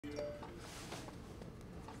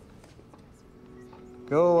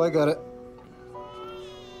go, I got it.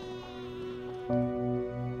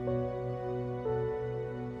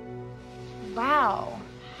 Wow,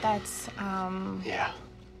 that's, Yeah.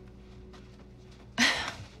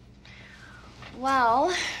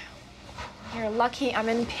 Well, you're lucky I'm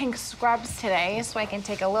in pink scrubs today, so I can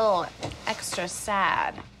take a little extra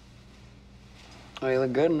sad. Oh, you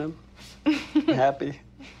look good in them. Happy.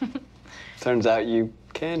 Turns out you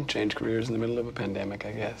can change careers in the middle of a pandemic,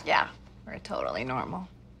 I guess. Yeah, we're totally normal.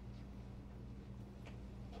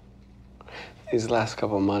 These last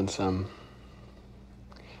couple months,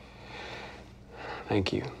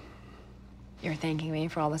 thank you. You're thanking me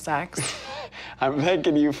for all the sex? I'm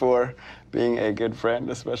thanking you for being a good friend,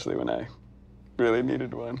 especially when I really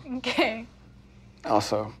needed one. Okay.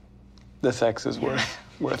 Also, the sex is worth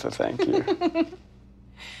a thank you.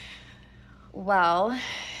 Well,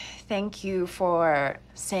 thank you for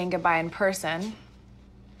saying goodbye in person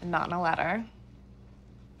and not in a letter.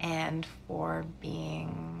 And for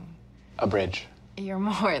being... A bridge. You're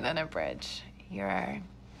more than a bridge. You're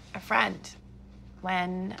a friend.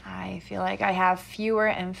 When I feel like I have fewer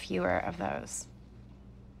and fewer of those.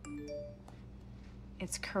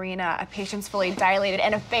 It's Karina, a patience fully dilated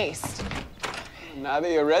and effaced. Now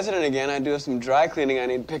that you're a resident again, I do have some dry cleaning I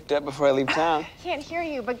need picked up before I leave town. I can't hear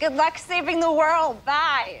you, but good luck saving the world.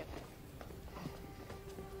 Bye.